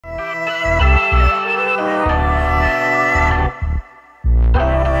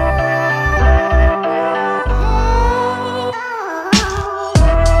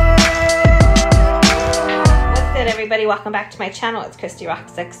everybody, welcome back to my channel. It's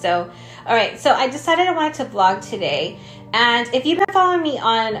ChristyRocksXO. Alright, so I decided I wanted to vlog today, and if you've been following me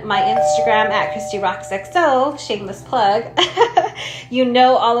on my Instagram at ChristyRocksXO, shameless plug, you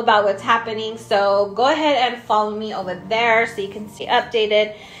know all about what's happening, so go ahead and follow me over there so you can stay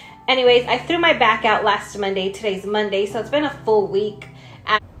updated. Anyways, I threw my back out last Monday. Today's Monday, so it's been a full week.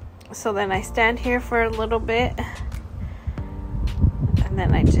 So then I stand here for a little bit, and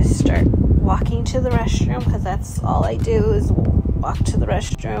then I just start walking to the restroom, because that's all I do is walk to the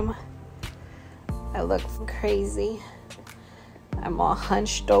restroom. I look crazy. I'm all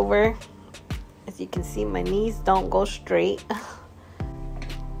hunched over. As you can see, my knees don't go straight.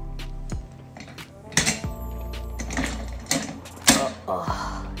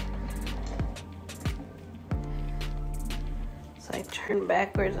 So I turn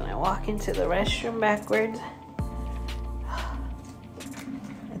backwards and I walk into the restroom backwards.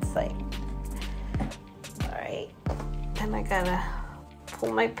 It's like, alright. Then I gotta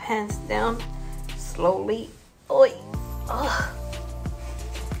pull my pants down slowly. Oi. Alright.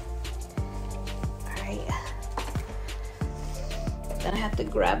 Then I have to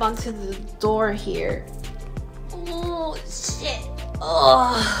grab onto the door here. Oh, shit.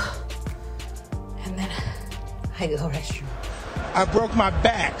 Oh. And then I go restroom. I broke my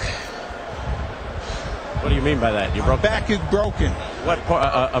back. What do you mean by that? You broke my back is broken. What,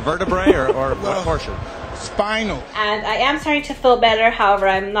 a vertebrae or well, what portion? Spinal. And I am starting to feel better. However,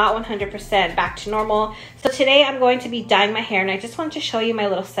 I'm not 100% back to normal. So today I'm going to be dyeing my hair, and I just wanted to show you my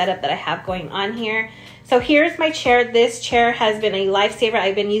little setup that I have going on here. So here's my chair. This chair has been a lifesaver.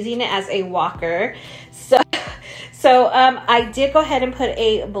 I've been using it as a walker. So I did go ahead and put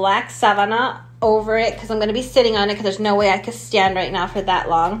a black savana over it, because I'm going to be sitting on it, because there's no way I could stand right now for that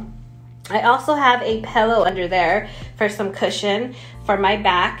long. I also have a pillow under there for some cushion for my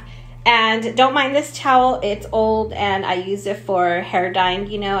back. And don't mind this towel, it's old and I use it for hair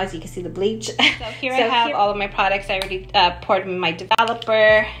dyeing, you know, as you can see the bleach. So here I have all of my products. I already poured my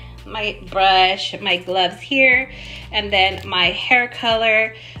developer, my brush, my gloves here, and then my hair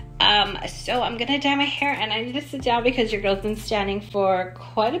color. So I'm gonna dye my hair, and I need to sit down because your girl's been standing for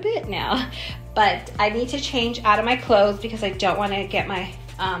quite a bit now. But I need to change out of my clothes because I don't want to get my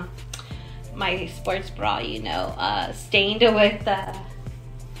my sports bra, you know, stained with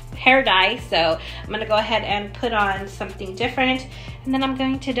hair dye. So I'm gonna go ahead and put on something different, and then I'm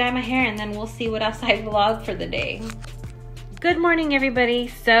going to dye my hair, and then we'll see what else I vlog for the day. Good morning, everybody.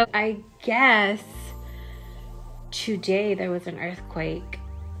 So I guess today there was an earthquake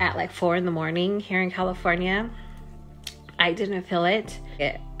at like 4 in the morning here in California. I didn't feel it.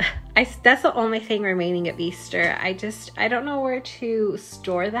 That's the only thing remaining of Easter. I don't know where to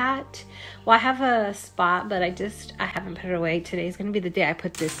store that. Well, I have a spot, but I haven't put it away. Today's gonna be the day I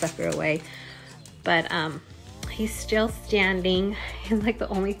put this sucker away. But he's still standing. He's like the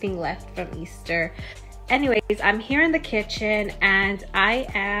only thing left from Easter. Anyways, I'm here in the kitchen and I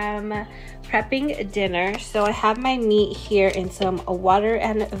am prepping dinner. So I have my meat here in some water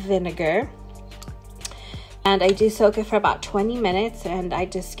and vinegar. And I do soak it for about 20 minutes, and I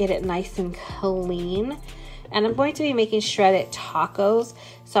just get it nice and clean. And I'm going to be making shredded tacos.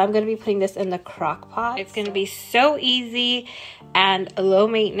 So I'm going to be putting this in the crock pot. It's going to be so easy and low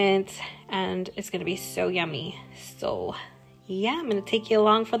maintenance, and it's going to be so yummy. So yeah, I'm going to take you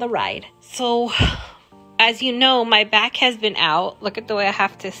along for the ride. So as you know, my back has been out. Look at the way I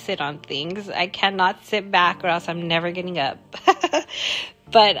have to sit on things. I cannot sit back or else I'm never getting up.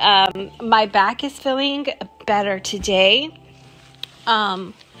 But my back is feeling better today.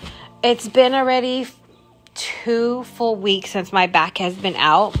 It's been already 2 full weeks since my back has been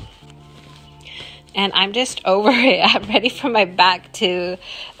out. And I'm just over it. I'm ready for my back to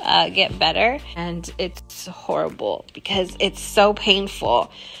get better. And it's horrible because it's so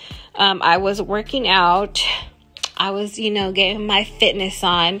painful. I was working out. I was, you know, getting my fitness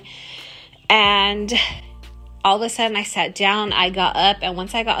on. And all of a sudden I sat down, I got up, and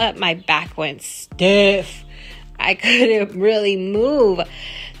once I got up, my back went stiff. I couldn't really move.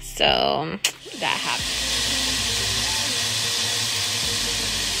 So that happened.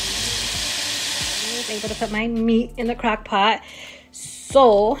 I was able to put my meat in the crock pot.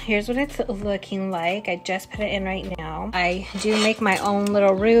 So here's what it's looking like. I just put it in right now. I do make my own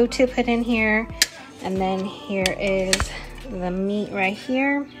little roux to put in here. And then here is the meat right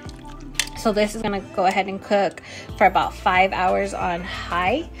here. So this is gonna go ahead and cook for about 5 hours on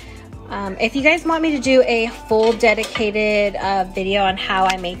high. If you guys want me to do a full dedicated video on how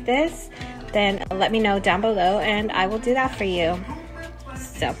I make this, then let me know down below and I will do that for you.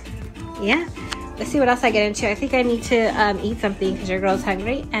 So yeah, let's see what else I get into. I think I need to eat something because your girl's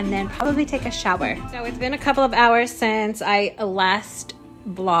hungry, and then probably take a shower. So it's been a couple of hours since I last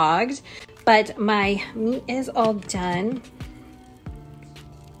vlogged, but my meat is all done.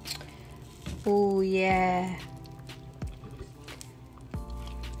 Oh yeah.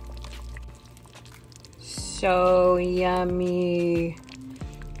 So yummy.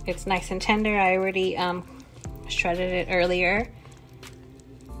 It's nice and tender. I already shredded it earlier,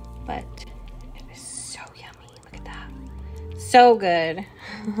 but it is so yummy. Look at that. So good.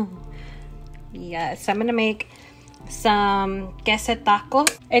 Yes, so I'm gonna make some queso taco.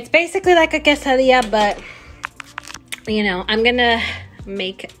 It's basically like a quesadilla, but you know, I'm gonna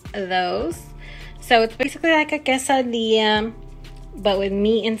make those. So it's basically like a quesadilla, but with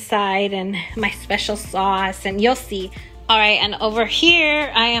meat inside and my special sauce, and you'll see. All right, and over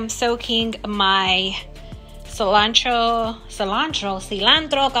here I am soaking my cilantro,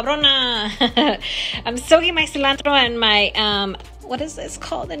 cabrona. I'm soaking my cilantro and my what is this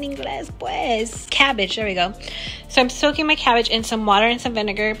called in English? Pues cabbage. There we go. So I'm soaking my cabbage in some water and some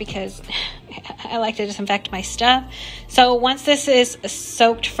vinegar because I like to disinfect my stuff. So once this is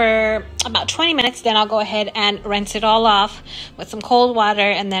soaked for about 20 minutes, then I'll go ahead and rinse it all off with some cold water,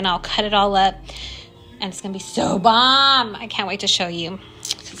 and then I'll cut it all up, and it's gonna be so bomb. I can't wait to show you.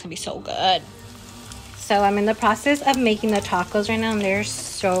 It's gonna be so good. So I'm in the process of making the tacos right now, and they're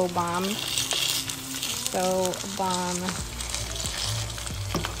so bomb. So bomb.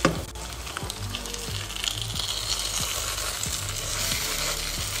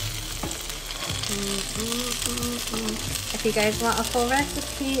 If you guys want a full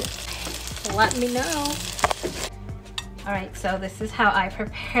recipe, let me know. All right, so this is how I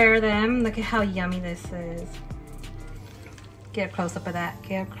prepare them. Look at how yummy this is. Get a close-up of that.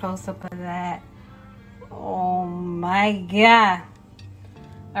 Get a close-up of that. Oh my God.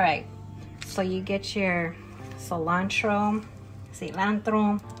 All right, so you get your cilantro.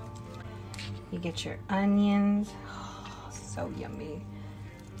 You get your onions. Oh, so yummy.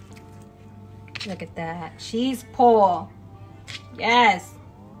 Look at that. Cheese pull. Yes.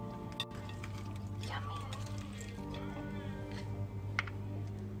 Yummy.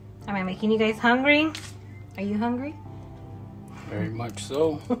 Am I making you guys hungry? Are you hungry? Very much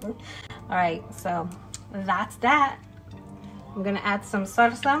so. All right, so that's that. I'm gonna add some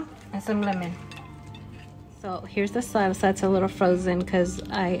salsa and some lemon. So here's the salsa. It's a little frozen because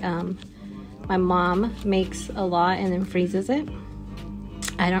my mom makes a lot and then freezes it.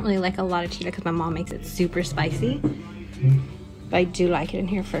 I don't really like a lot of chile because my mom makes it super spicy, but I do like it in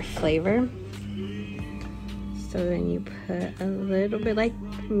here for flavor. So then you put a little bit like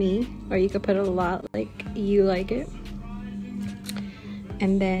me, or you could put a lot like you like it.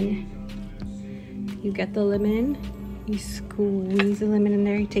 And then you get the lemon, you squeeze the lemon in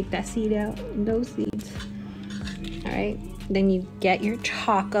there, you take that seed out, those seeds. All right, then you get your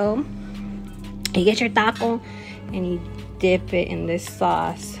taco, and you dip it in this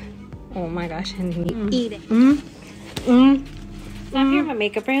sauce. Oh my gosh, and then you eat it. I'm here in my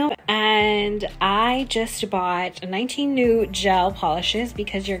makeup room, and I just bought 19 new gel polishes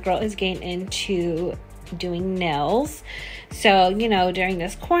because your girl is getting into doing nails. So, you know, during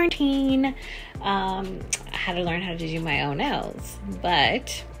this quarantine, I had to learn how to do my own nails,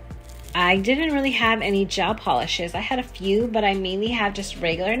 but I didn't really have any gel polishes. I had a few, but I mainly have just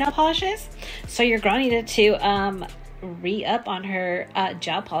regular nail polishes. So your girl needed to re-up on her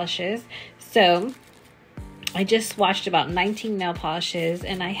gel polishes. So I just swatched about 19 nail polishes,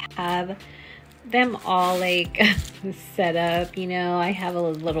 and I have them all like set up, you know. I have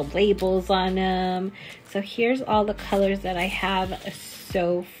little labels on them. So here's all the colors that I have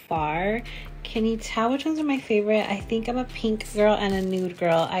so far. Can you tell which ones are my favorite? I think I'm a pink girl and a nude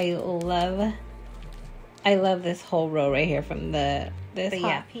girl. I love this whole row right here from this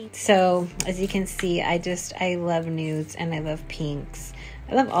hot pink. So as you can see, I love nudes and I love pinks.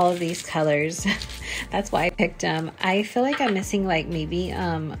 I love all of these colors. That's why I picked them. I feel like I'm missing like maybe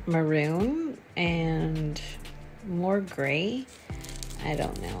maroon and more gray. I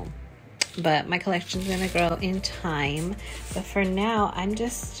don't know. But my collection's gonna grow in time. But for now, I'm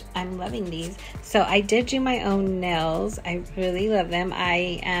loving these. So I did do my own nails. I really love them.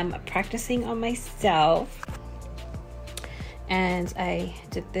 I am practicing on myself. And I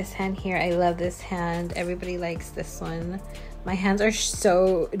did this hand here. I love this hand. Everybody likes this one. My hands are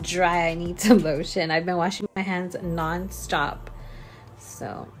so dry. I need some lotion. I've been washing my hands non-stop,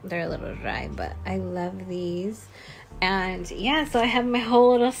 so they're a little dry, but I love these. And yeah, so I have my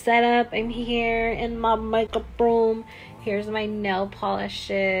whole little setup. I'm here in my makeup room. Here's my nail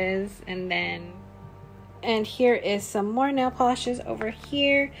polishes, and then And here is some more nail polishes over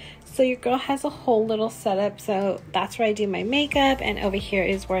here. So your girl has a whole little setup. So that's where I do my makeup, and over here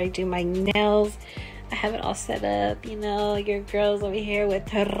is where I do my nails. I have it all set up, you know. Your girl's over here with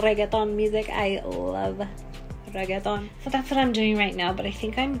reggaeton music. I love reggaeton. So that's what I'm doing right now, but I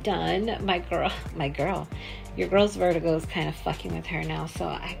think I'm done. Your girl's vertigo is kind of fucking with her now, so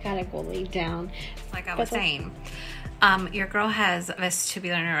I gotta go lay down. Like I was saying, your girl has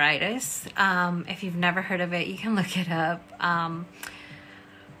vestibular neuritis. If you've never heard of it, you can look it up.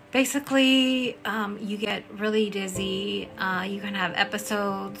 Basically, you get really dizzy. You can have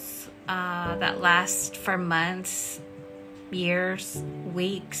episodes that last for months, years,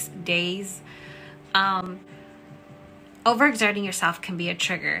 weeks, days. Overexerting yourself can be a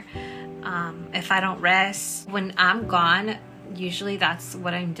trigger. If I don't rest, when I'm gone, usually that's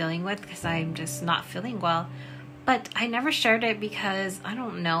what I'm dealing with because I'm just not feeling well. But I never shared it because I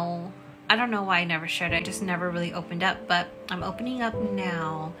don't know why I never shared it. I just never really opened up, but I'm opening up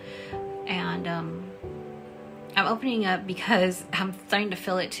now. And I'm opening up because I'm starting to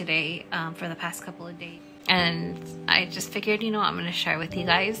feel it today for the past couple of days. And I just figured, you know, I'm going to share with you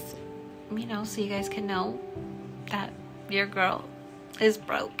guys, you know, so you guys can know that your girl is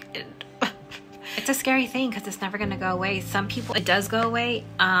broke. It's a scary thing because it's never going to go away. Some people it does go away,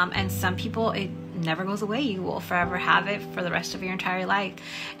 and some people it never goes away. You will forever have it for the rest of your entire life.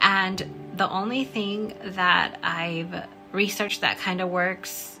 And the only thing that I've researched that kind of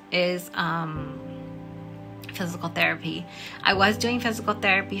works is physical therapy. I was doing physical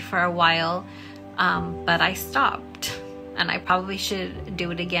therapy for a while, but I stopped. And I probably should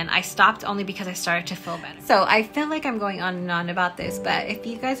do it again. I stopped only because I started to feel better. So I feel like I'm going on and on about this, but if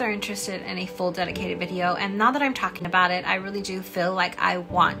you guys are interested in a full dedicated video, and now that I'm talking about it, I really do feel like I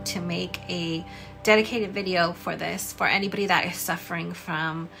want to make a dedicated video for this, for anybody that is suffering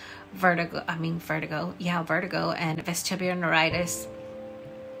from vertigo and vestibular neuritis,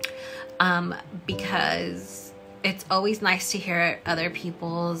 because it's always nice to hear other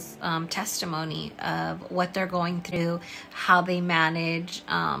people's testimony of what they're going through, how they manage.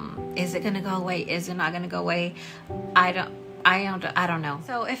 Is it going to go away? Is it not going to go away? I don't know.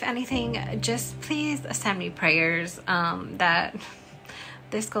 So if anything, just please send me prayers that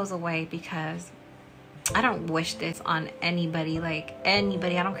this goes away, because I don't wish this on anybody. Like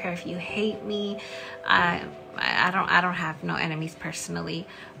anybody, I don't care if you hate me. I don't have no enemies personally.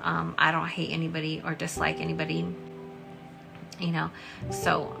 I don't hate anybody or dislike anybody, you know.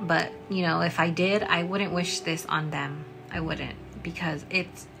 So, but you know, if I did, I wouldn't wish this on them. I wouldn't, because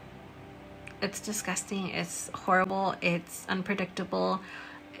it's disgusting. It's horrible. It's unpredictable.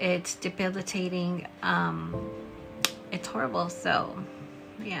 It's debilitating. It's horrible. So,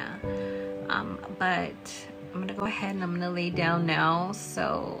 yeah. But I'm gonna go ahead and I'm gonna lay down now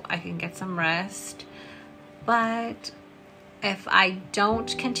so I can get some rest. But if I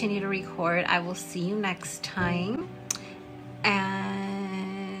don't continue to record, I will see you next time.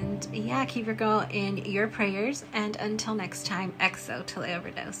 And yeah, keep your girl in your prayers. And until next time, XO till I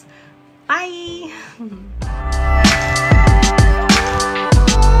overdose. Bye.